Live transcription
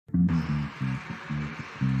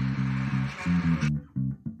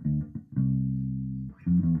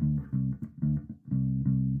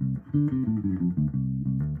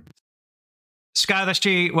Scott,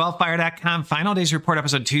 SJWellfire.com, Final Days Report,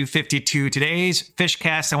 episode 252. Today's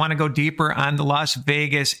Fishcast, I want to go deeper on the Las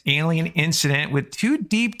Vegas alien incident with two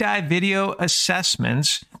deep dive video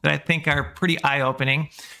assessments that I think are pretty eye-opening.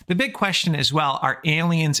 The big question as well, are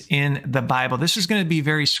aliens in the Bible? This is going to be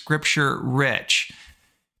very scripture-rich.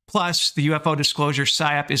 Plus, the UFO disclosure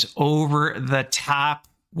PSYOP is over the top.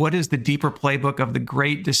 What is the deeper playbook of the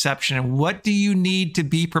Great Deception? And what do you need to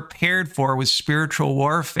be prepared for with spiritual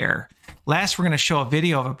warfare? Last, we're going to show a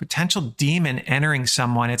video of a potential demon entering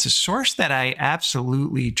someone. It's a source that I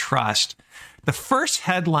absolutely trust. The first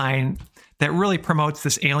headline that really promotes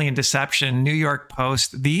this alien deception, New York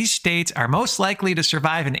Post, these states are most likely to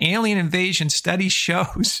survive an alien invasion, study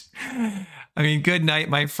shows. I mean, good night,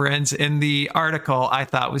 my friends. In the article, I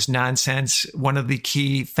thought was nonsense. One of the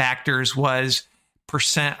key factors was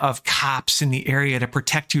percent of cops in the area to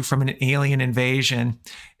protect you from an alien invasion.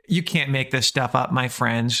 You can't make this stuff up, my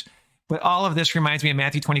friends. But all of this reminds me of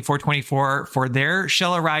Matthew 24:24. For there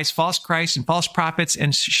shall arise false Christs and false prophets,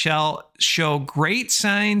 and shall show great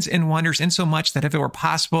signs and wonders, insomuch that if it were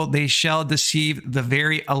possible, they shall deceive the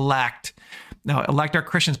very elect. Now, elect are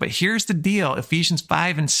Christians, but here's the deal. Ephesians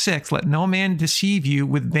 5:6, let no man deceive you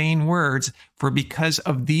with vain words, for because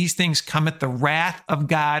of these things cometh the wrath of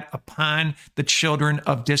God upon the children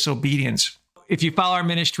of disobedience. If you follow our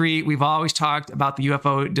ministry, we've always talked about the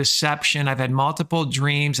UFO deception. I've had multiple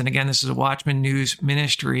dreams, and again, this is a Watchman News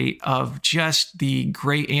ministry, of just the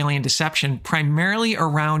great alien deception, primarily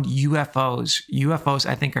around UFOs. UFOs,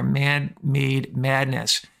 I think, are man-made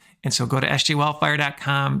madness. And so go to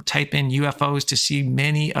sjwellfire.com, type in UFOs to see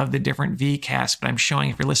many of the different VCasts. But I'm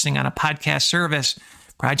showing, if you're listening on a podcast service,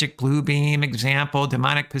 Project Bluebeam, Example,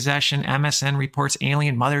 Demonic Possession, MSN reports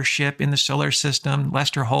alien mothership in the solar system,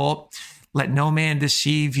 Lester Holt, let no man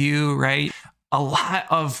deceive you, right? A lot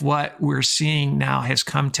of what we're seeing now has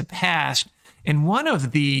come to pass. And one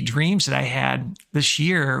of the dreams that I had this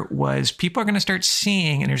year was people are going to start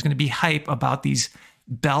seeing, and there's going to be hype about these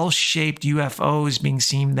bell-shaped UFOs being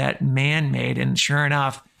seen that man-made. And sure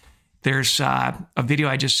enough, there's a video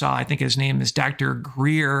I just saw. I think his name is Dr.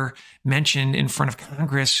 Greer, mentioned in front of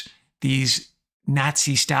Congress these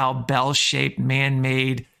Nazi-style bell-shaped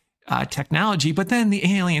man-made technology, but then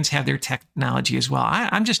the aliens have their technology as well.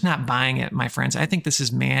 I'm just not buying it, my friends. I think this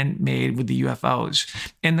is man-made with the UFOs.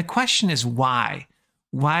 And the question is why?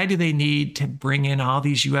 Why do they need to bring in all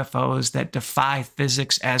these UFOs that defy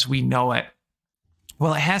physics as we know it?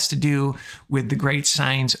 Well, it has to do with the great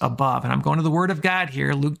signs above. And I'm going to the Word of God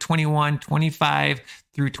here, Luke 21:25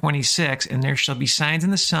 through 26. And there shall be signs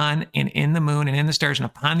in the sun and in the moon and in the stars and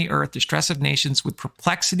upon the earth, distress of nations with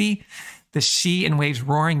perplexity, the sea and waves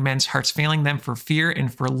roaring, men's hearts failing them for fear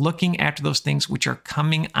and for looking after those things which are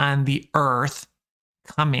coming on the earth,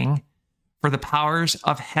 for the powers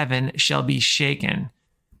of heaven shall be shaken.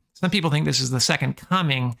 Some people think this is the second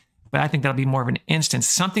coming, but I think that'll be more of an instance.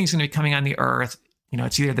 Something's going to be coming on the earth. You know,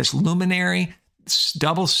 it's either this luminary, this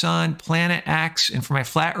double sun, planet X, and for my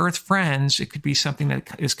flat earth friends, it could be something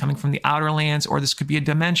that is coming from the outer lands, or this could be a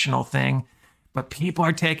dimensional thing. But people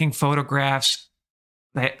are taking photographs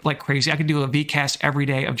like crazy. I could do a VCast every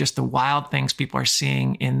day of just the wild things people are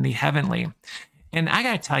seeing in the heavenly. And I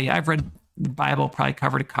got to tell you, I've read the Bible probably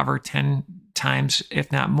cover to cover 10 times,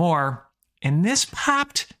 if not more. And this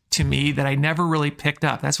popped to me that I never really picked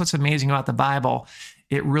up. That's what's amazing about the Bible.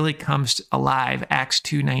 It really comes alive. Acts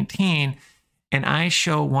 2:19, and I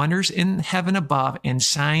show wonders in heaven above and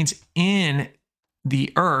signs in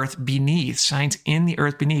the earth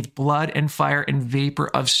beneath, blood and fire and vapor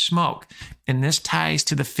of smoke. And this ties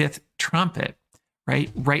to the fifth trumpet,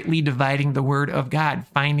 right? Rightly dividing the word of God,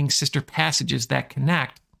 finding sister passages that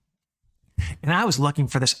connect. And I was looking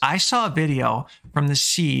for this. I saw a video from the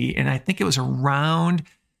sea, and I think it was around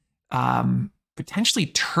potentially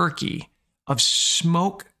Turkey, of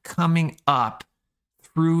smoke coming up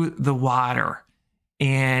through the water.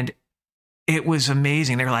 And it was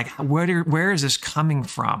amazing. They were like, where is this coming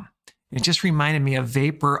from? It just reminded me of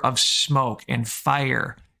vapor of smoke and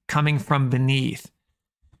fire coming from beneath.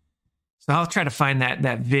 So I'll try to find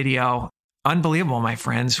that video. Unbelievable, my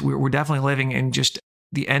friends. We're definitely living in just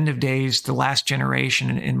the end of days, the last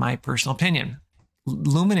generation, in my personal opinion.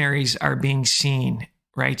 Luminaries are being seen,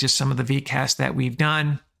 right? Just some of the VCasts that we've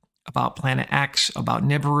done about Planet X, about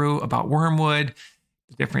Nibiru, about Wormwood,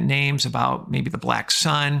 different names about maybe the Black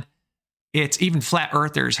Sun. It's even flat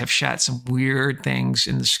earthers have shot some weird things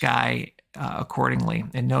in the sky accordingly.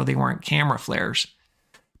 And no, they weren't camera flares.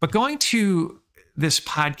 But going to this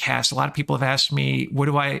podcast, a lot of people have asked me, what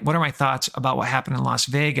are my thoughts about what happened in Las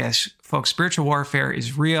Vegas? Folks, spiritual warfare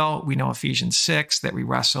is real. We know Ephesians 6 that we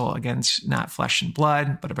wrestle against not flesh and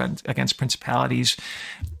blood, but against principalities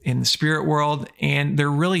in the spirit world. And there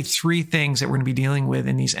are really three things that we're going to be dealing with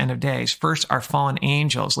in these end of days. First, our fallen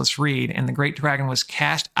angels. Let's read. And the great dragon was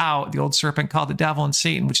cast out, the old serpent called the devil and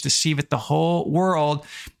Satan, which deceiveth the whole world.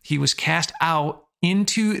 He was cast out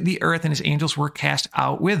into the earth, and his angels were cast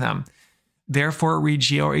out with him. Therefore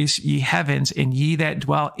rejoice, ye heavens, and ye that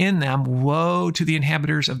dwell in them. Woe to the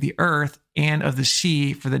inhabitants of the earth and of the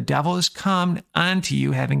sea, for the devil is come unto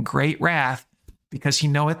you, having great wrath, because he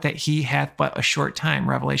knoweth that he hath but a short time.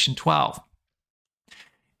 Revelation 12.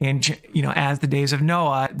 And, as the days of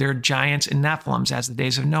Noah, there are giants and Nephilims. As the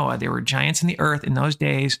days of Noah, there were giants in the earth in those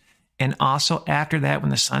days. And also after that,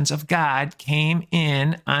 when the sons of God came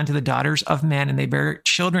in unto the daughters of men, and they bare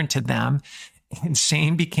children to them, and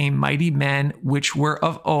same became mighty men, which were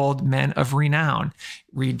of old, men of renown.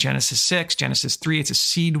 Read Genesis 6, Genesis 3. It's a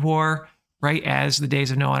seed war, right? As the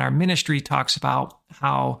days of Noah. And our ministry talks about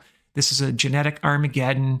how this is a genetic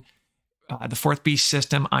Armageddon, the fourth beast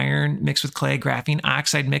system, iron mixed with clay, graphene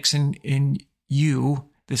oxide mixing in you.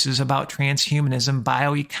 This is about transhumanism,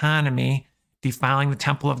 bioeconomy, defiling the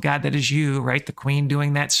temple of God that is you, right? The queen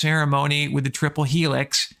doing that ceremony with the triple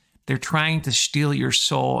helix. They're trying to steal your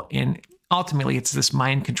soul, and ultimately, it's this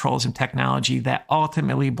mind controlism technology that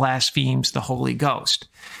ultimately blasphemes the Holy Ghost.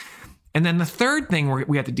 And then the third thing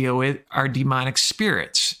we have to deal with are demonic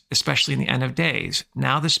spirits, especially in the end of days.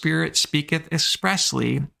 Now the Spirit speaketh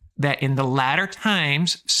expressly that in the latter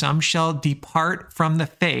times some shall depart from the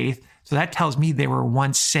faith. So that tells me they were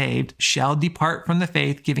once saved, shall depart from the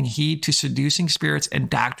faith, giving heed to seducing spirits and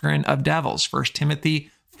doctrine of devils. 1 Timothy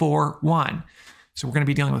 4:1. So we're going to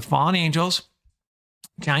be dealing with fallen angels,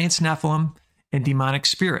 giants, Nephilim, and demonic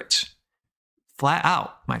spirits. Flat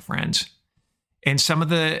out, my friends. And some of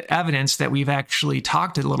the evidence that we've actually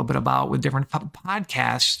talked a little bit about with different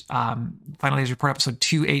podcasts, Final Days Report episode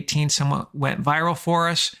 218, somewhat went viral for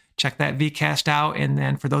us. Check that VCast out. And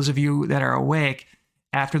then for those of you that are awake,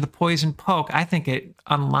 after the poison poke, I think it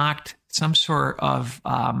unlocked some sort of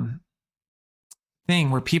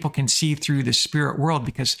thing where people can see through the spirit world,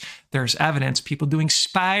 because there's evidence, people doing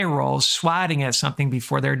spirals, swatting at something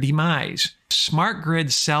before their demise. Smart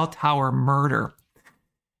grid cell tower murder.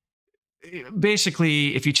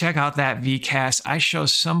 Basically, if you check out that VCast, I show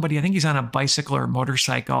somebody, I think he's on a bicycle or a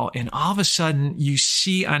motorcycle, and all of a sudden you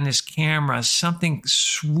see on this camera something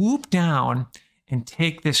swoop down and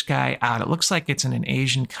take this guy out. It looks like it's in an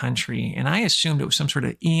Asian country, and I assumed it was some sort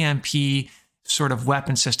of EMP sort of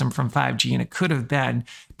weapon system from 5G, and it could have been,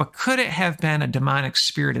 but could it have been a demonic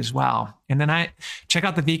spirit as well? And then I check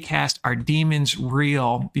out the VCast, Are Demons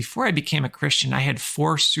Real? Before I became a Christian, I had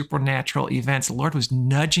 4 supernatural events. The Lord was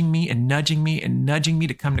nudging me and nudging me and nudging me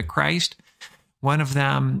to come to Christ. One of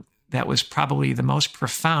them that was probably the most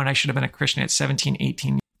profound, I should have been a Christian at 17,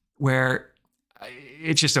 18, where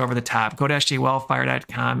it's just over the top. Go to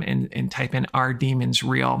sjwellfire.com and type in Are Demons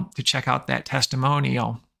Real to check out that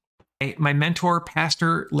testimonial. My mentor,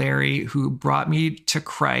 Pastor Larry, who brought me to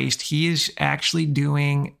Christ, he is actually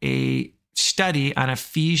doing a study on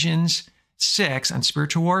Ephesians 6 on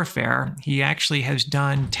spiritual warfare. He actually has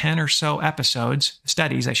done 10 or so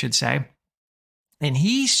studies, I should say. And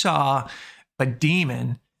he saw a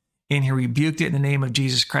demon and he rebuked it in the name of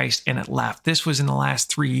Jesus Christ, and it left. This was in the last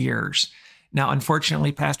 3 years. Now,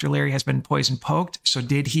 unfortunately, Pastor Larry has been poison poked. So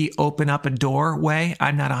did he open up a doorway?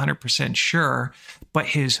 I'm not 100% sure. But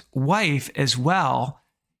his wife as well,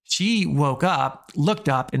 she woke up, looked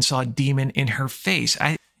up, and saw a demon in her face.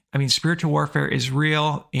 I mean, spiritual warfare is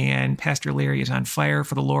real, and Pastor Larry is on fire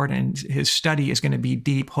for the Lord, and his study is going to be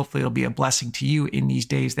deep. Hopefully, it'll be a blessing to you in these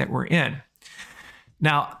days that we're in.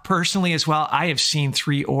 Now, personally as well, I have seen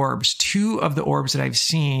 3 orbs. 2 of the orbs that I've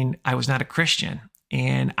seen, I was not a Christian,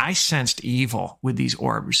 and I sensed evil with these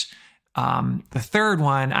orbs. The third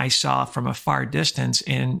one I saw from a far distance,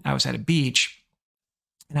 and I was at a beach,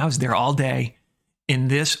 and I was there all day, and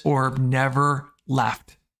this orb never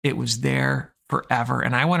left. It was there forever.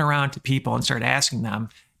 And I went around to people and started asking them,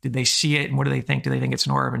 did they see it, and what do they think? Do they think it's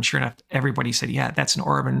an orb? And sure enough, everybody said, yeah, that's an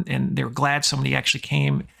orb. And they were glad somebody actually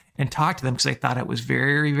came and talked to them, because they thought it was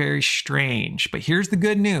very, very strange. But here's the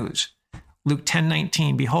good news. Luke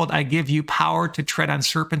 10:19, behold, I give you power to tread on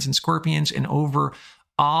serpents and scorpions and over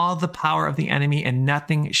all the power of the enemy, and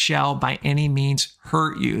nothing shall by any means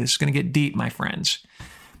hurt you. This is going to get deep, my friends.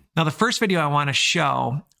 Now, the first video I want to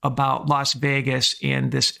show about Las Vegas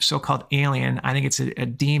and this so-called alien, I think it's a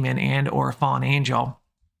demon and or a fallen angel,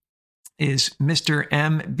 is Mr.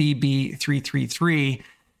 MBB333.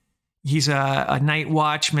 He's a night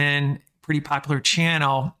watchman, pretty popular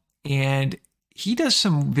channel, and he does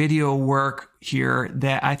some video work here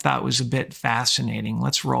that I thought was a bit fascinating.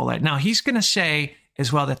 Let's roll it. Now, he's going to say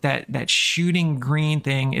as well that shooting green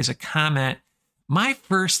thing is a comet. My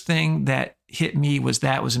first thing that hit me was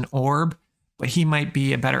an orb, but he might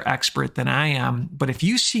be a better expert than I am. But if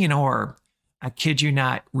you see an orb, I kid you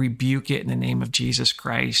not, rebuke it in the name of Jesus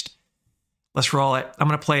Christ. Let's roll it. I'm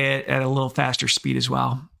going to play it at a little faster speed as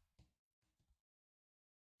well.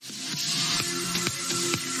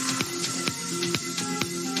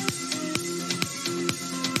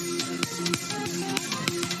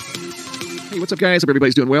 Hey, what's up, guys? Hope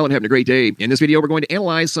everybody's doing well and having a great day. In this video, we're going to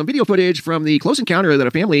analyze some video footage from the close encounter that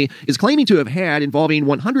a family is claiming to have had involving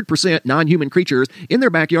 100% non-human creatures in their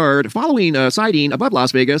backyard following a sighting above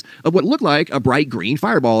Las Vegas of what looked like a bright green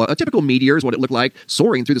fireball. A typical meteor is what it looked like,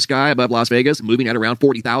 soaring through the sky above Las Vegas, moving at around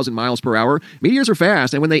 40,000 miles per hour. Meteors are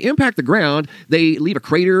fast, and when they impact the ground, they leave a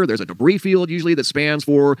crater. There's a debris field usually that spans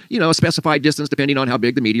for, a specified distance depending on how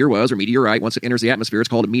big the meteor was, or meteorite. Once it enters the atmosphere, it's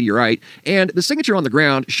called a meteorite. And the signature on the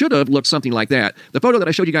ground should have looked something like that. The photo that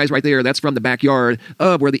I showed you guys right there, that's from the backyard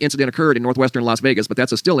of where the incident occurred in northwestern Las Vegas, but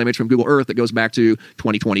that's a still image from Google Earth that goes back to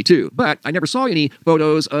 2022. But I never saw any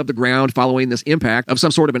photos of the ground following this impact of some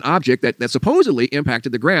sort of an object that supposedly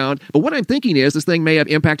impacted the ground. But what I'm thinking is this thing may have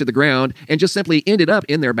impacted the ground and just simply ended up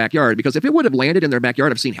in their backyard, because if it would have landed in their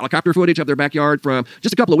backyard, I've seen helicopter footage of their backyard from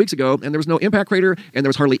just a couple of weeks ago, and there was no impact crater, and there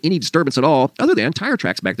was hardly any disturbance at all, other than tire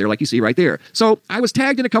tracks back there like you see right there. So I was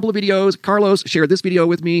tagged in a couple of videos. Carlos shared this video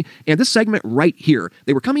with me, and this segment right here,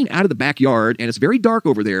 they were coming out of the backyard, and it's very dark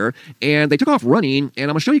over there, and they took off running, and I'm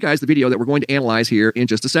going to show you guys the video that we're going to analyze here in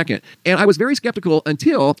just a second. And I was very skeptical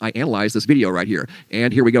until I analyzed this video right here.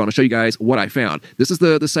 And here we go. I'm going to show you guys what I found. This is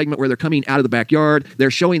the segment where they're coming out of the backyard. They're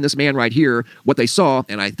showing this man right here what they saw,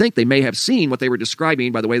 and I think they may have seen what they were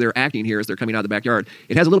describing by the way they're acting here as they're coming out of the backyard.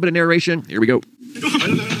 It has a little bit of narration. Here we go.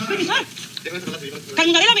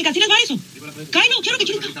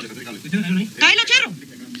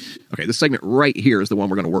 Okay, this segment right here is the one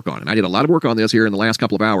we're going to work on. And I did a lot of work on this here in the last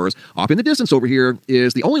couple of hours. Off in the distance over here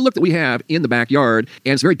is the only look that we have in the backyard,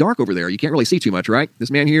 and it's very dark over there. You can't really see too much, right? This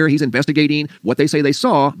man here, he's investigating what they say they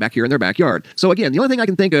saw back here in their backyard. So again, the only thing I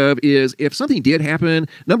can think of is if something did happen,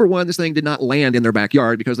 number one, this thing did not land in their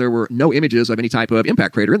backyard because there were no images of any type of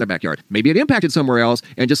impact crater in their backyard. Maybe it impacted somewhere else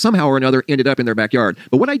and just somehow or another ended up in their backyard.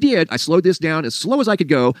 But what I did, I slowed this down as slow as I could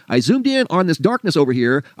go. I zoomed in on this darkness over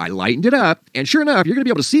here. I lightened it up, and sure enough, you're going to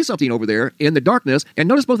be able to see something over there in the darkness. And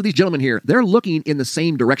notice both of these gentlemen here, they're looking in the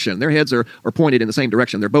same direction. Their heads are pointed in the same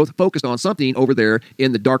direction. They're both focused on something over there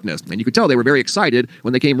in the darkness. And you could tell they were very excited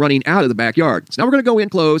when they came running out of the backyard. So now we're going to go in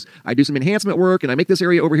close. I do some enhancement work, and I make this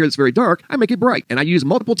area over here that's very dark, I make it bright. And I use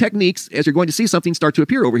multiple techniques as you're going to see something start to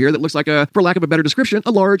appear over here that looks like for lack of a better description,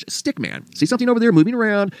 a large stick man. See something over there moving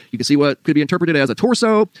around. You can see what could be interpreted as a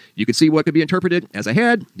torso. You can see what could be interpreted as a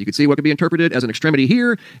head. You can see what could be interpreted as an extremity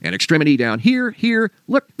here, an extremity down here, here.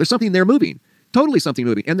 Look, there's something there moving. Totally something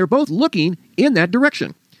moving. And they're both looking in that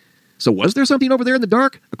direction. So was there something over there in the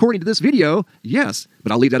dark? According to this video, yes.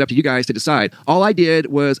 But I'll leave that up to you guys to decide. All I did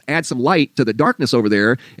was add some light to the darkness over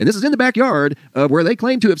there. And this is in the backyard of where they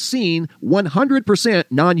claim to have seen 100%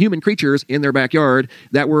 non-human creatures in their backyard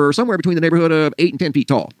that were somewhere between the neighborhood of 8 and 10 feet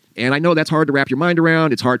tall. And I know that's hard to wrap your mind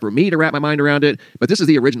around. It's hard for me to wrap my mind around it. But this is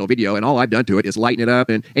the original video, and all I've done to it is lighten it up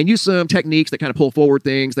and use some techniques that kind of pull forward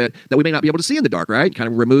things that we may not be able to see in the dark, right? Kind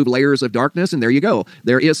of remove layers of darkness, and there you go.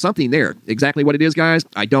 There is something there. Exactly what it is, guys,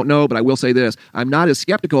 I don't know, but I will say this. I'm not as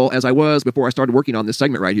skeptical as I was before I started working on this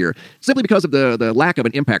segment right here, simply because of the lack of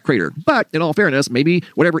an impact crater. But in all fairness, maybe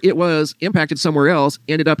whatever it was impacted somewhere else,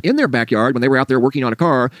 ended up in their backyard when they were out there working on a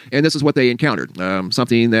car, and this is what they encountered.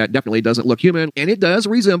 Something that definitely doesn't look human, and it does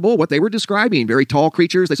resemble what they were describing. Very tall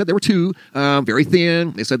creatures. They said there were two, very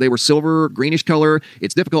thin. They said they were silver, greenish color.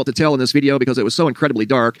 It's difficult to tell in this video because it was so incredibly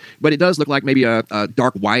dark, but it does look like maybe a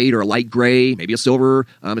dark white or a light gray, maybe a silver.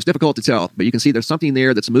 It's difficult to tell, but you can see there's something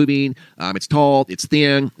there that's moving. It's tall, it's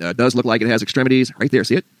thin, does look like it has extremities. Right there,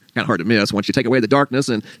 see it? Kind of hard to miss. Once you take away the darkness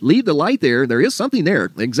and leave the light there is something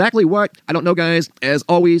there. Exactly what? I don't know, guys. As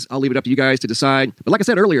always, I'll leave it up to you guys to decide. But like I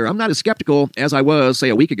said earlier, I'm not as skeptical as I was, say,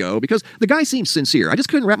 a week ago, because the guy seems sincere. I just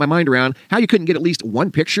couldn't wrap my mind around how you couldn't get at least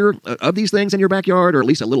one picture of these things in your backyard, or at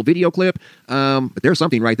least a little video clip. But there's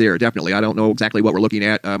something right there, definitely. I don't know exactly what we're looking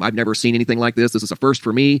at. I've never seen anything like this. This is a first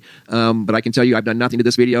for me. But I can tell you I've done nothing to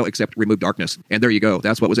this video except remove darkness. And there you go.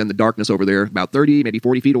 That's what was in the darkness over there, about 30, maybe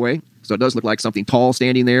 40 feet away. So it does look like something tall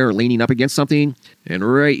standing there or leaning up against something. And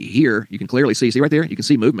right here, you can clearly see right there, you can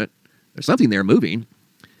see movement. There's something there moving.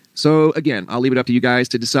 So again, I'll leave it up to you guys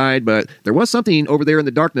to decide, but there was something over there in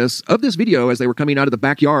the darkness of this video as they were coming out of the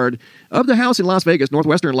backyard of the house in Las Vegas,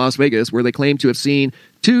 northwestern Las Vegas, where they claim to have seen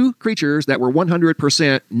two creatures that were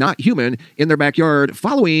 100% not human in their backyard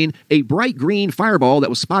following a bright green fireball that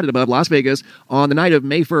was spotted above Las Vegas on the night of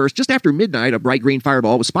May 1st. Just after midnight, a bright green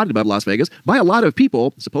fireball was spotted above Las Vegas by a lot of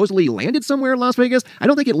people, supposedly landed somewhere in Las Vegas. I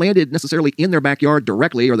don't think it landed necessarily in their backyard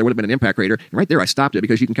directly, or there would have been an impact crater. And right there, I stopped it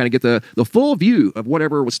because you can kind of get the full view of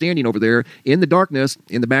whatever was standing over there in the darkness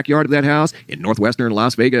in the backyard of that house in northwestern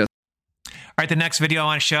Las Vegas. All right, the next video I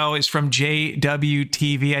want to show is from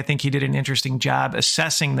JWTV. I think he did an interesting job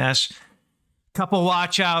assessing this. Couple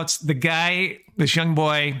watch outs. The guy, this young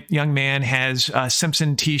man, has a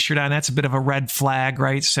Simpson t-shirt on. That's a bit of a red flag,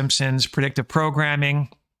 right? Simpsons predictive programming.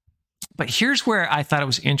 But here's where I thought it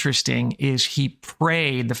was interesting is he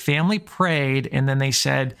prayed, the family prayed, and then they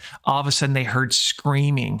said all of a sudden they heard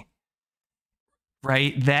screaming.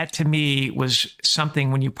 Right? That to me was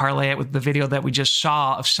something when you parlay it with the video that we just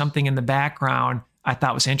saw of something in the background, I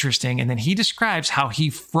thought was interesting. And then he describes how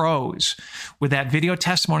he froze with that video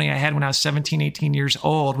testimony I had when I was 17, 18 years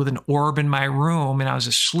old with an orb in my room and I was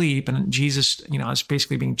asleep and Jesus, I was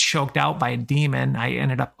basically being choked out by a demon. I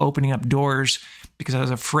ended up opening up doors because I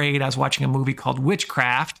was afraid. I was watching a movie called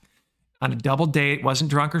Witchcraft on a double date,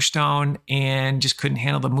 wasn't drunk or stoned, and just couldn't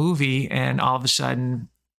handle the movie. And all of a sudden,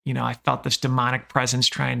 I felt this demonic presence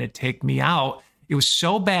trying to take me out. It was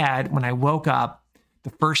so bad when I woke up the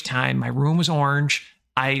first time, my room was orange.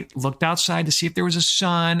 I looked outside to see if there was a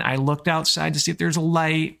sun. I looked outside to see if there was a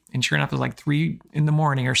light. And sure enough, it was like 3 a.m.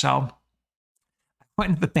 or so. I went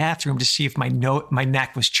into the bathroom to see if my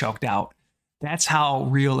neck was choked out. That's how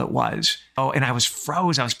real it was. Oh, and I was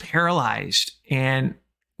froze. I was paralyzed. And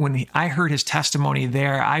when I heard his testimony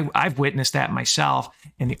there, I've witnessed that myself.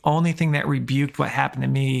 And the only thing that rebuked what happened to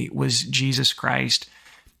me was Jesus Christ.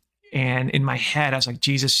 And in my head, I was like,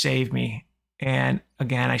 Jesus, save me. And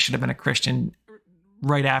again, I should have been a Christian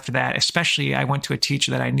right after that. Especially, I went to a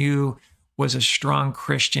teacher that I knew was a strong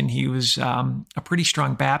Christian. He was a pretty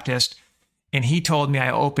strong Baptist. And he told me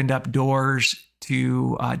I opened up doors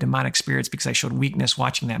to demonic spirits because I showed weakness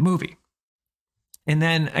watching that movie. And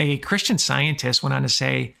then a Christian scientist went on to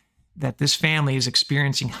say that this family is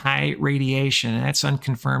experiencing high radiation, and that's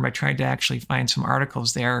unconfirmed. I tried to actually find some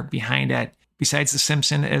articles there behind it. Besides the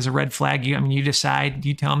Simpson as a red flag, you decide,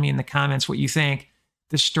 you tell me in the comments what you think.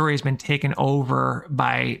 This story has been taken over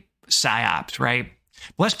by psyops, right?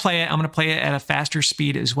 But let's play it. I'm going to play it at a faster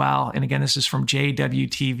speed as well. And again, this is from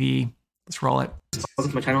JWTV. Let's roll it.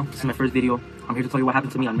 Welcome to my channel. This is my first video. I'm here to tell you what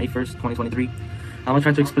happened to me on May 1st, 2023. I'm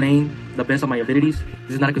trying to explain the best of my abilities.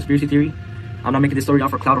 This is not a conspiracy theory. I'm not making this story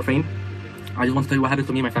out for clout or fame. I just want to tell you what happened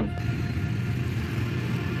to me and my family.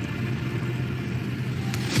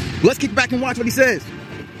 Let's kick back and watch what he says.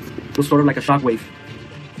 It was sort of like a shockwave,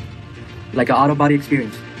 like an out-of-body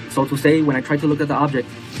experience. So to say, when I tried to look at the object,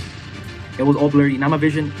 it was all blurry, not my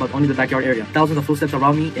vision, but only the backyard area. Thousands of footsteps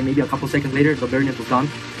around me, and maybe a couple seconds later, the blurriness was gone.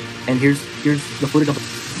 And here's the footage of it.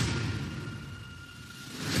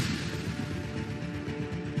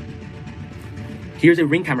 Here's a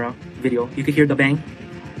Ring camera video. You can hear the bang.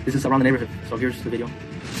 This is around the neighborhood. So here's the video.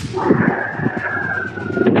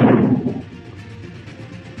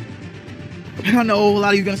 I know a lot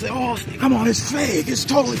of you are going to say, oh, come on, it's fake. It's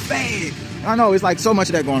totally fake. I know, it's like so much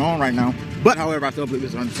of that going on right now. But, however, I still believe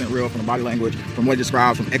it's 100% real from the body language, from what it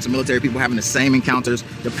describes, from ex-military people having the same encounters.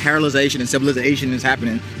 The paralyzation and civilization is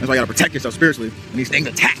happening. That's why you got to protect yourself spiritually when these things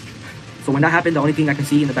attack. So when that happened, the only thing I can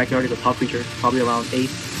see in the backyard is a tall creature, probably around 8,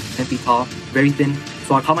 10 feet tall, very thin.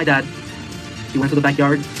 So I called my dad. He went to the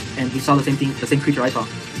backyard, and he saw the same thing, the same creature I saw.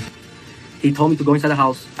 He told me to go inside the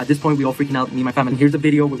house. At this point, we all freaking out, me and my family. And here's the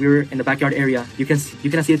video where we were in the backyard area. You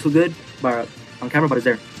cannot see it too good but on camera, but it's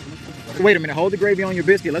there. Wait a minute, hold the gravy on your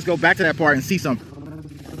biscuit. Let's go back to that part and see something.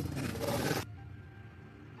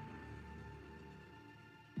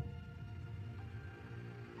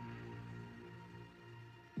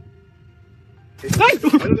 ¡Ay!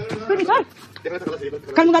 ¡Permisar!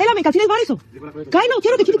 Calma, me calcines varios. Kylo,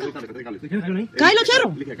 chero, que chiquito. Kylo,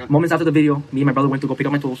 chero. Moments after the video, me and my brother went to go pick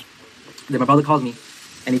up my tools. Then my brother called me,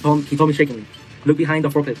 and he told me shakingly, look behind the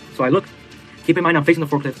forklift. So I look. Keep in mind I'm facing the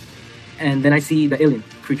forklift. And then I see the alien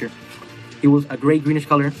creature. He was a gray, greenish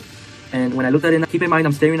color. And when I looked at him, keep in mind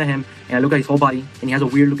I'm staring at him, and I look at his whole body, and he has a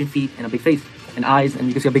weird looking feet and a big face and eyes, and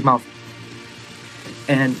you can see a big mouth.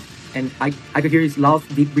 And I could hear his loud,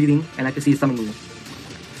 deep breathing, and I could see his stomach moving.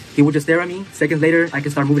 He would just stare at me. Seconds later, I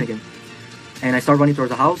could start moving again. And I start running towards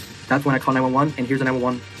the house. That's when I call 911, and here's the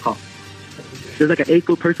 911 call. There's like an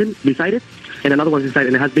 8-foot person beside it, and another one's inside,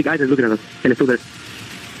 and it has big eyes and looking at us, and it's still there.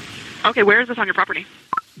 Okay, where is this on your property?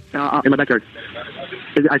 In my backyard.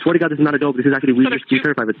 I swear to God, this is not a joke. This is actually, we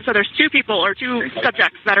terrified of it. So there's 2 people or 2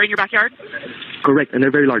 subjects that are in your backyard? Correct, and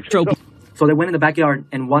they're very large. So So they went in the backyard,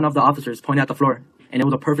 and one of the officers pointed at the floor, and it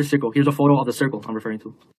was a perfect circle. Here's a photo of the circle I'm referring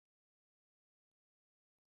to.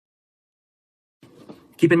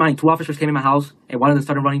 Keep in mind, 2 officers came in my house, and one of them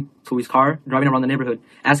started running to his car, driving around the neighborhood,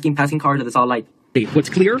 asking passing cars if they saw a light. What's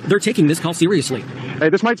clear, they're taking this call seriously. Hey,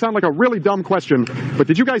 this might sound like a really dumb question, but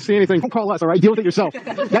did you guys see anything? Don't call us, all right? Deal with it yourself.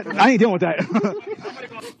 I ain't dealing with that.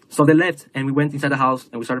 So they left, and we went inside the house,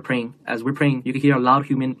 and we started praying. As we're praying, you could hear a loud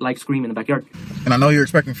human-like scream in the backyard. And I know you're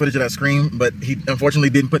expecting footage of that scream, but he unfortunately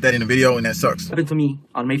didn't put that in the video, and that sucks. It happened to me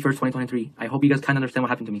on May 1st, 2023. I hope you guys kind of understand what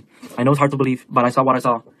happened to me. I know it's hard to believe, but I saw what I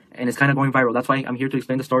saw, and it's kind of going viral. That's why I'm here to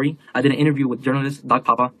explain the story. I did an interview with journalist Doc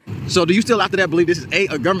Papa. So do you still, after that, believe this is A,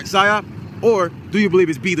 a government psyop, or do you believe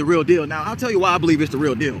it's B, the real deal? Now, I'll tell you why I believe it's the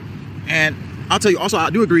real deal. And I'll tell you also, I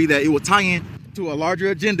do agree that it will tie in to a larger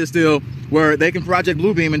agenda still, where they can Project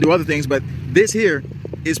Bluebeam and do other things, but this here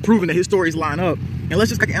is proving that his stories line up. And let's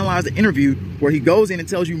just analyze the interview where he goes in and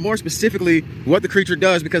tells you more specifically what the creature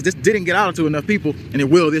does, because this didn't get out to enough people, and it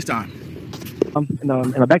will this time. In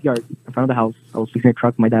the backyard in front of the house, I was fixing a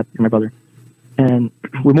truck, my dad and my brother, and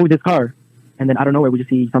we moved this car, and then out of nowhere we just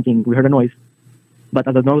see something. We heard a noise, but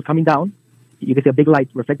as the noise was coming down, you could see a big light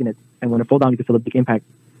reflecting it, and when it fall down, you could feel a big impact.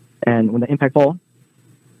 And when the impact fall,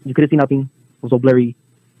 you couldn't see nothing. It was all blurry,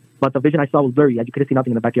 but the vision I saw was blurry. You couldn't see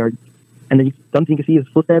nothing in the backyard, and then the only thing you could see is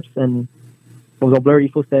footsteps, and it was all blurry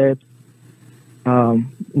footsteps. That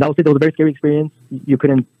was it. It was a very scary experience. You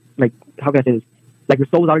couldn't, like, how can I say this? Like, your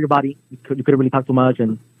soul was out of your body. You couldn't really talk too much,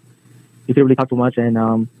 and from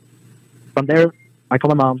there, I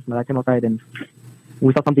called my mom, and I came outside, and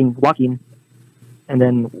we saw something walking, and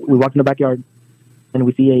then we walked in the backyard, and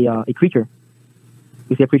we see a creature.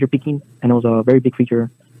 We see a creature peeking, and it was a very big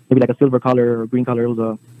creature, maybe like a silver color or green color. It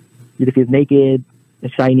was you could see it's naked,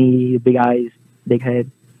 it's shiny, big eyes, big head,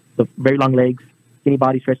 the very long legs, skinny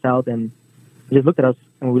body stretched out, and it just looked at us.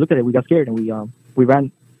 And when we looked at it, we got scared, and we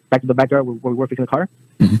ran back to the backyard where we were fixing the car.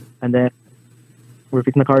 Mm-hmm. And then we were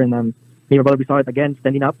fixing the car, and me and my brother, we saw it again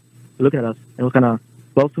standing up, looking at us. And it was kind of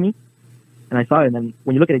close to me, and I saw it. And then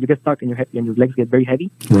when you look at it, you get stuck, and your legs get very heavy.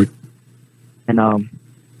 Right. And I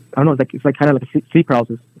don't know, it's like kind of like a sleep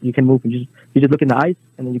paralysis. You can move, and you just look in the eyes,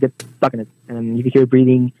 and then you get stuck in it, and then you can hear it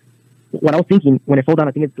breathing. What I was thinking when it fell down,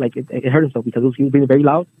 I think it's like it hurt himself, because he was breathing very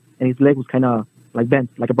loud, and his leg was kind of like bent,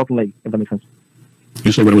 like a broken leg, if that makes sense.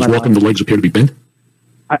 You said when it was walking, the legs appear to be bent?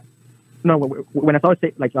 No, when I saw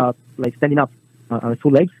it like standing up on his 2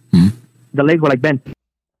 legs, mm-hmm. The legs were like bent.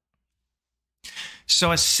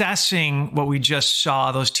 So assessing what we just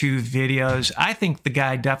saw, those 2 videos, I think the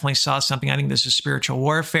guy definitely saw something. I think this is spiritual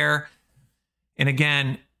warfare. And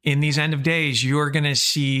again, in these end of days, you're going to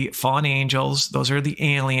see fallen angels. Those are the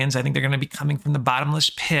aliens. I think they're going to be coming from the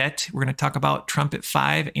bottomless pit. We're going to talk about trumpet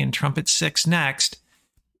 5 and trumpet 6 next.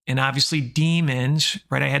 And obviously demons,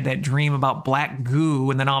 right? I had that dream about black goo,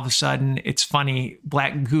 and then all of a sudden, it's funny,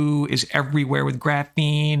 black goo is everywhere with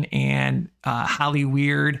graphene and Holly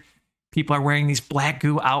Weird. People are wearing these black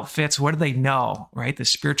goo outfits. What do they know, right? The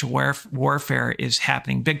spiritual warfare is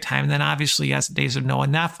happening big time. And then obviously, as the days of Noah,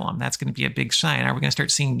 Nephilim, that's going to be a big sign. Are we going to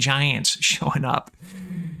start seeing giants showing up?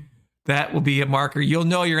 That will be a marker. You'll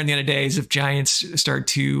know you're in the end of days if giants start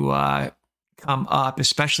to come up,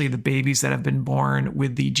 especially the babies that have been born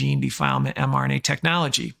with the gene defilement mRNA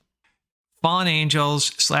technology. Fallen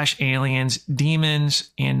angels / aliens,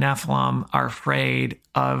 demons, and Nephilim are afraid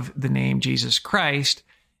of the name Jesus Christ,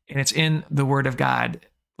 and it's in the Word of God.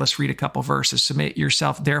 Let's read a couple verses. Submit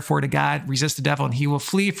yourself, therefore, to God. Resist the devil, and he will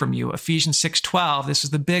flee from you. Ephesians 6:12. This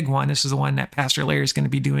is the big one. This is the one that Pastor Larry is going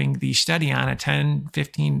to be doing the study on, a 10,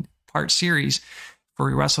 15-part series. For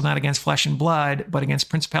we wrestle not against flesh and blood, but against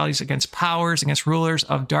principalities, against powers, against rulers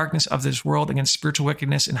of darkness of this world, against spiritual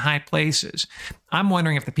wickedness in high places. I'm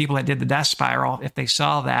wondering if the people that did the death spiral, if they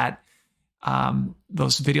saw that,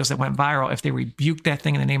 those videos that went viral, if they rebuked that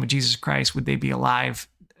thing in the name of Jesus Christ, would they be alive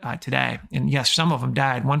today? And yes, some of them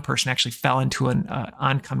died. One person actually fell into an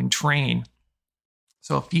oncoming train.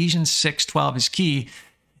 So Ephesians 6:12 is key.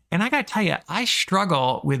 And I got to tell you, I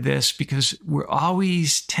struggle with this because I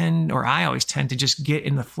always tend to just get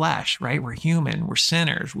in the flesh, right? We're human. We're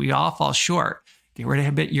sinners. We all fall short. Get rid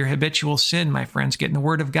of your habitual sin, my friends. Get in the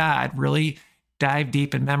Word of God. Really dive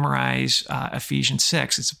deep and memorize Ephesians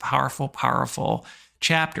 6. It's a powerful, powerful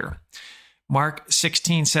chapter. Mark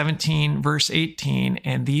 16:17, verse 18,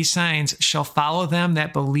 and these signs shall follow them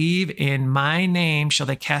that believe in my name. Shall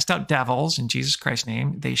they cast out devils in Jesus Christ's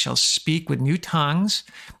name? They shall speak with new tongues.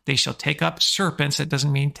 They shall take up serpents. That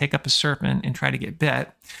doesn't mean take up a serpent and try to get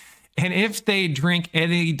bit. And if they drink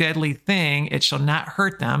any deadly thing, it shall not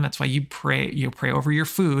hurt them. That's why you pray over your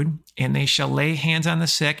food. And they shall lay hands on the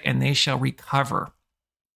sick, and they shall recover.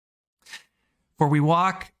 For we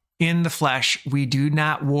walk in the flesh, we do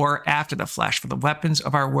not war after the flesh. For the weapons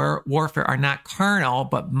of our warfare are not carnal,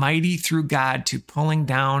 but mighty through God to pulling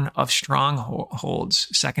down of strongholds.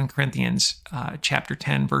 2 Corinthians chapter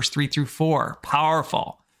 10, verse 3 through 4.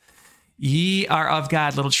 Powerful. Ye are of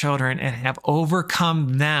God, little children, and have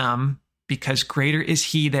overcome them, because greater is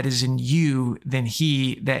he that is in you than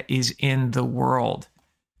he that is in the world.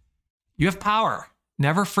 You have power.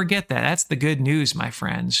 Never forget that. That's the good news, my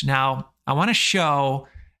friends. Now, I want to show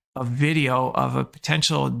a video of a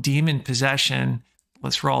potential demon possession.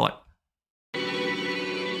 Let's roll it.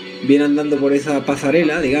 Viene andando por esa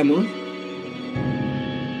pasarela, digamos,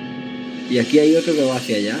 y aquí hay otro que va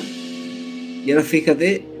hacia allá. Y ahora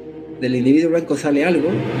fíjate, del individuo blanco sale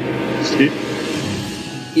algo, Sí,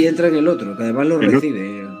 y entra en el otro, que además lo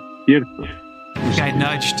recibe. cierto. Guy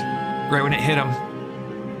nudged right when it hit him.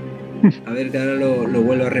 A ver, que ahora lo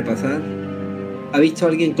vuelvo a repasar. Ha visto a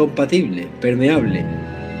alguien compatible, permeable.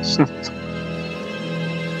 Exacto.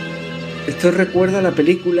 Esto recuerda a la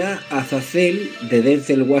película Azazel de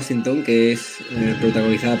Denzel Washington, que es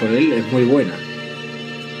protagonizada por él, es muy buena.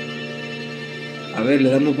 A ver, le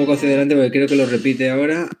damos un poco hacia adelante porque creo que lo repite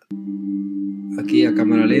ahora. Aquí a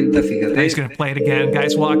cámara lenta, fíjate. He's going to play it again.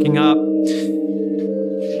 Guy's walking up,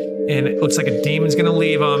 and it looks like a demon's going to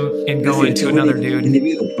leave him and go into another dude.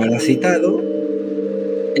 Individuo parasitado,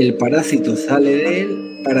 el parásito sale de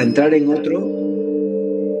él para entrar en otro.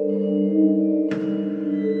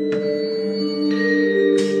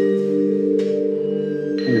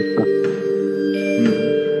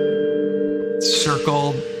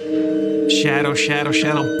 Circle, shadow, shadow,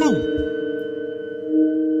 shadow, boom.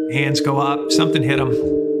 Hands go up, something hit him.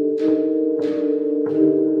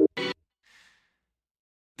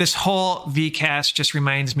 This whole VCast just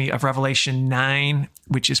reminds me of Revelation 9,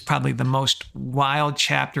 which is probably the most wild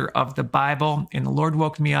chapter of the Bible. And the Lord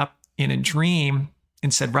woke me up in a dream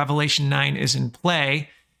and said, Revelation 9 is in play.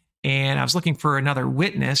 And I was looking for another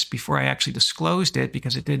witness before I actually disclosed it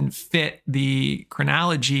because it didn't fit the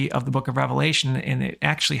chronology of the book of Revelation. And it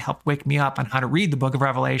actually helped wake me up on how to read the book of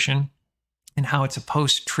Revelation and how it's a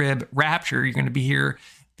post-trib rapture. You're going to be here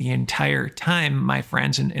the entire time, my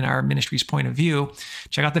friends, in our ministry's point of view.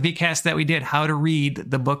 Check out the VCast that we did, How to Read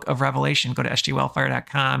the Book of Revelation. Go to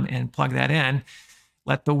sjwellfire.com and plug that in.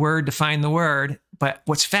 Let the word define the word. But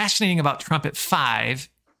what's fascinating about Trumpet 5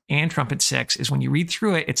 and Trumpet 6 is when you read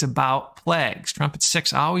through it, it's about plagues. Trumpet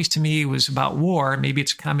 6 always, to me, was about war. Maybe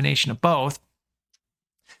it's a combination of both.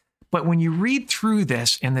 But when you read through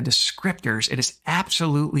this and the descriptors, it is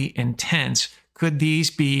absolutely intense. Could these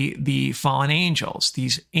be the fallen angels,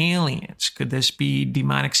 these aliens? Could this be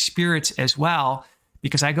demonic spirits as well?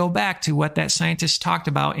 Because I go back to what that scientist talked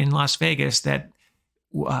about in Las Vegas, that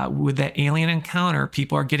with that alien encounter,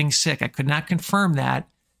 people are getting sick. I could not confirm that.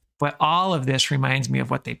 But all of this reminds me of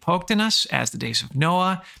what they poked in us as the days of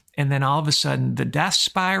Noah. And then all of a sudden, the death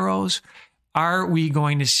spirals. Are we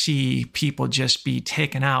going to see people just be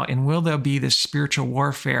taken out? And will there be this spiritual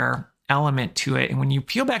warfare element to it? And when you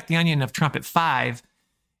peel back the onion of Trumpet 5,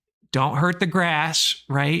 don't hurt the grass,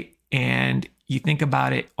 right? And you think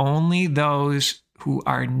about it, only those who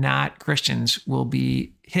are not Christians will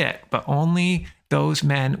be hit, but only those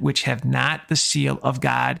men which have not the seal of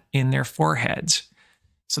God in their foreheads.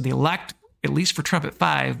 So the elect, at least for Trumpet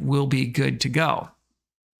 5, will be good to go.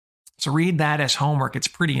 So read that as homework. It's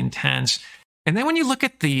pretty intense. And then when you look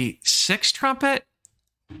at the sixth trumpet,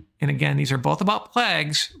 and again, these are both about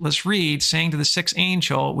plagues. Let's read, saying to the sixth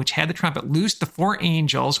angel, which had the trumpet, loose the four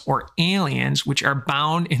angels or aliens, which are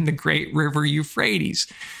bound in the great river Euphrates.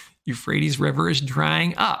 Euphrates River is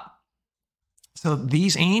drying up. So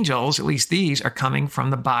these angels, at least these, are coming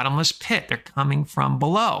from the bottomless pit. They're coming from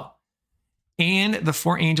below. And the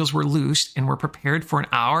four angels were loosed and were prepared for an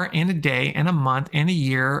hour and a day and a month and a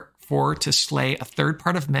year for to slay a third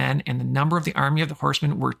part of men, and the number of the army of the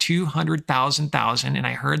horsemen were 200,000, and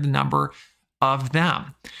I heard the number of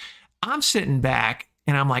them. I'm sitting back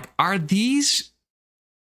and I'm like, are these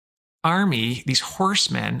army, these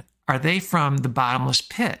horsemen, are they from the bottomless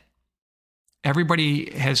pit?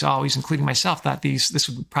 Everybody has always, including myself, thought this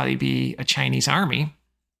would probably be a Chinese army.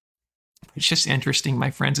 It's just interesting, my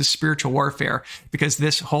friends, is spiritual warfare, because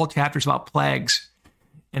this whole chapter is about plagues.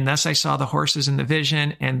 And thus I saw the horses in the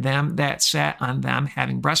vision, and them that sat on them,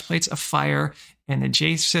 having breastplates of fire, and the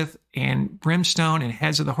jacinth and brimstone, and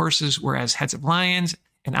heads of the horses were as heads of lions,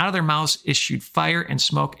 and out of their mouths issued fire and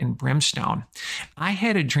smoke and brimstone. I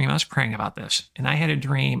had a dream, I was praying about this, and I had a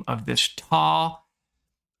dream of this tall,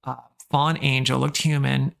 fallen angel, looked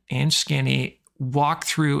human and skinny, walked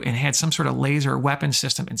through and had some sort of laser weapon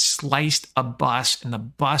system and sliced a bus, and the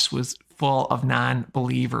bus was full of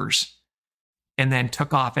non-believers. and then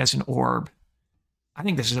took off as an orb. I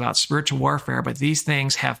think this is about spiritual warfare, but these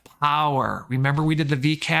things have power. Remember, we did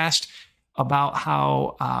the VCast about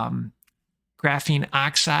how graphene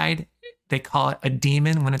oxide, they call it a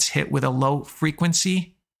demon when it's hit with a low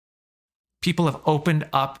frequency. People have opened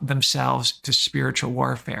up themselves to spiritual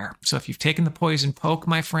warfare. So if you've taken the poison poke,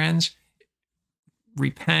 my friends,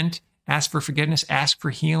 repent, ask for forgiveness, ask for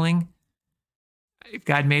healing. If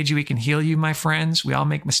God made you, he can heal you, my friends. We all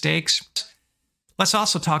make mistakes. Let's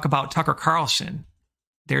also talk about Tucker Carlson.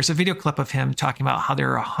 There's a video clip of him talking about how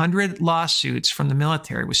there are 100 lawsuits from the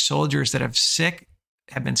military with soldiers that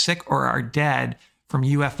have been sick or are dead from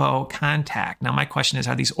UFO contact. Now, my question is,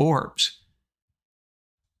 are these orbs?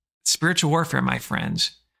 Spiritual warfare, my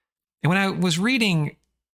friends. And when I was reading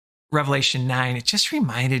Revelation 9, it just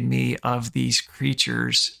reminded me of these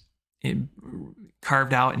creatures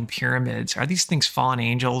carved out in pyramids. Are these things fallen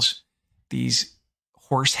angels? These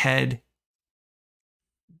horse head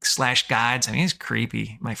 / gods? I mean, it's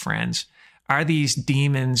creepy, my friends. Are these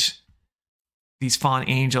demons, these fallen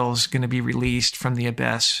angels, going to be released from the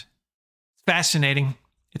abyss? Fascinating.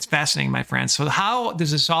 It's fascinating, my friends. So how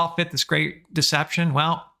does this all fit this great deception?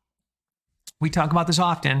 Well, we talk about this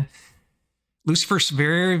often. Lucifer's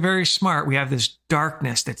very, very smart. We have this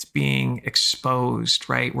darkness that's being exposed,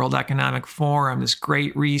 right? World Economic Forum, this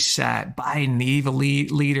great reset, Biden, the evil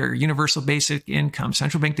leader, universal basic income,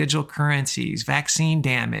 central bank digital currencies, vaccine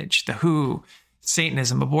damage, the WHO,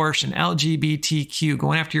 Satanism, abortion, LGBTQ,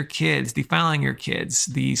 going after your kids, defiling your kids,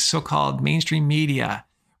 the so-called mainstream media,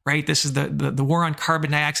 right? This is the war on carbon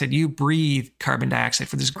dioxide. You breathe carbon dioxide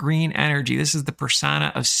for this green energy. This is the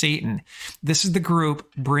persona of Satan. This is the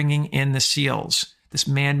group bringing in the SEALs, this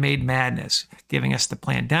man-made madness, giving us the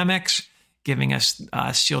pandemics, giving us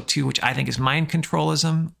SEAL 2, which I think is mind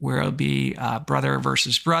controlism, where it'll be brother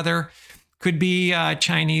versus brother. Could be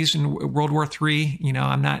Chinese in World War III. You know,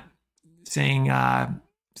 I'm not saying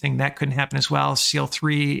that couldn't happen as well. SEAL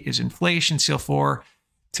 3 is inflation. SEAL 4,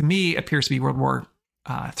 to me, appears to be World War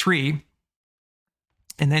 3.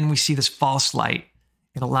 And then we see this false light.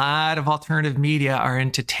 And a lot of alternative media are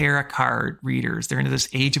into tarot card readers. They're into this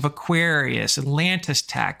age of Aquarius, Atlantis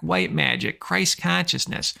tech, white magic, Christ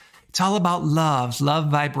consciousness. It's all about love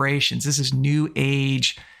vibrations. This is new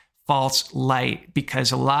age false light,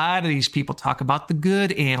 because a lot of these people talk about the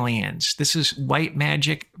good aliens. This is white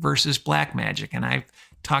magic versus black magic. And I've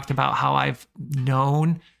talked about how I've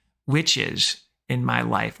known witches in my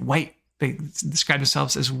life. They describe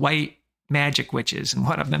themselves as white magic witches. And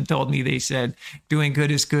one of them told me, they said, doing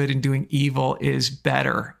good is good and doing evil is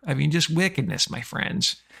better. I mean, just wickedness, my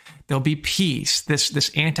friends. There'll be peace.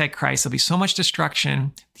 This Antichrist, there'll be so much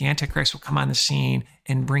destruction. The Antichrist will come on the scene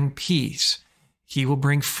and bring peace. He will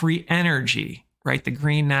bring free energy, right? The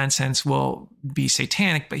green nonsense will be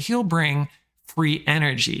satanic, but he'll bring free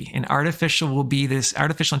energy, and artificial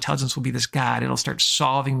intelligence will be this God. It'll start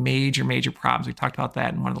solving major problems. We talked about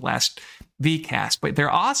that in one of the last VCasts, but they're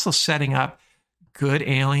also setting up good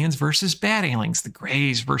aliens versus bad aliens, the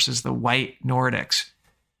grays versus the white Nordics.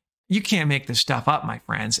 You can't make this stuff up, my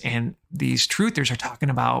friends. And these truthers are talking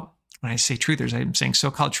about, when I say truthers, I'm saying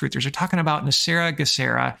so-called truthers, are talking about Nasera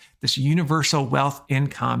Gesera, this universal wealth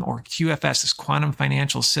income, or QFS, this quantum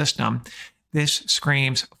financial system. This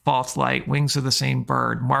screams false light, wings of the same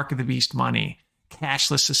bird, mark of the beast money,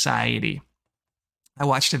 cashless society. I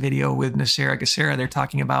watched a video with Nasera Gesera. They're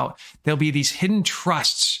talking about there'll be these hidden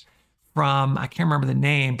trusts from, I can't remember the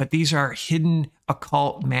name, but these are hidden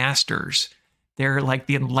occult masters. They're like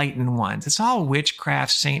the enlightened ones. It's all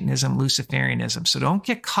witchcraft, Satanism, Luciferianism. So don't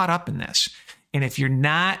get caught up in this. And if you're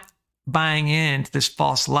not buying into this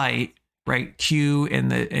false light, right? Q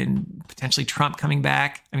and potentially Trump coming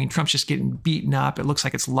back. I mean, Trump's just getting beaten up. It looks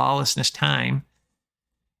like it's lawlessness time.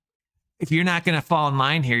 If you're not going to fall in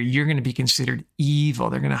line here, you're going to be considered evil.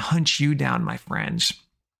 They're going to hunt you down, my friends.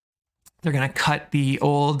 They're going to cut the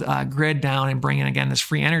old grid down and bring in, again, this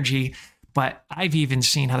free energy. But I've even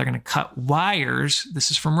seen how they're going to cut wires.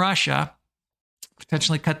 This is from Russia,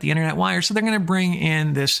 potentially cut the internet wires. So they're going to bring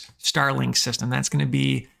in this Starlink system. That's going to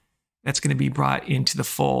be brought into the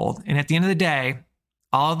fold. And at the end of the day,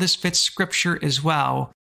 all of this fits scripture as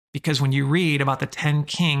well, because when you read about the 10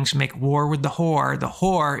 kings make war with the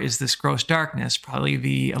whore is this gross darkness, probably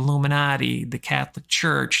the Illuminati, the Catholic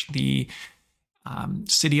Church, the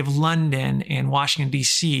City of London and Washington,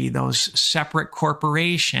 D.C., those separate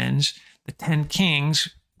corporations, the 10 kings,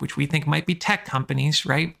 which we think might be tech companies,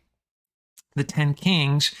 right? The 10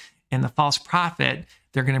 kings and the false prophet,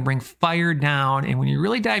 they're going to bring fire down. And when you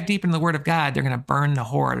really dive deep into the word of God, they're going to burn the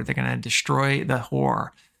whore. They're going to destroy the whore.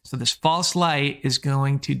 So this false light is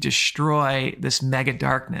going to destroy this mega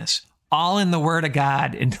darkness. all in the Word of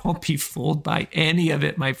God, and don't be fooled by any of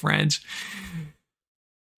it, my friends.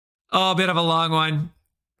 Oh, a bit of a long one.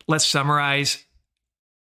 Let's summarize.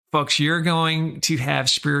 Folks, you're going to have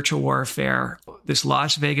spiritual warfare. This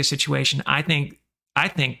Las Vegas situation, I think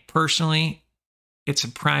personally, it's a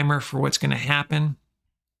primer for what's going to happen.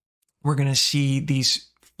 We're going to see these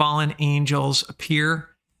fallen angels appear.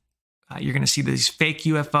 You're going to see these fake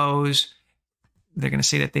UFOs. They're going to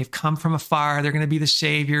say that they've come from afar. They're going to be the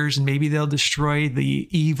saviors, and maybe they'll destroy the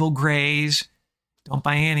evil grays. Don't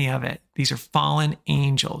buy any of it. These are fallen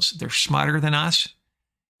angels. They're smarter than us.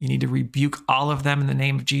 You need to rebuke all of them in the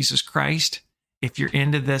name of Jesus Christ. If you're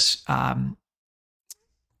into this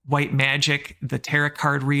white magic, the tarot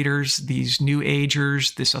card readers, these new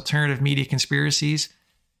agers, this alternative media conspiracies,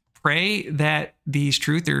 pray that these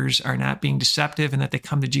truthers are not being deceptive and that they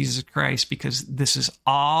come to Jesus Christ, because this is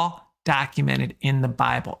all documented in the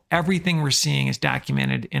Bible. Everything we're seeing is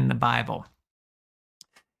documented in the Bible.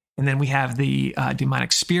 And then we have the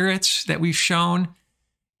demonic spirits that we've shown.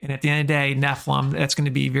 And at the end of the day, Nephilim, that's going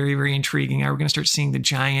to be very, very intriguing. We're going to start seeing the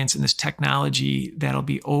giants and this technology that'll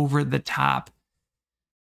be over the top.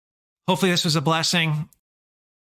 Hopefully this was a blessing.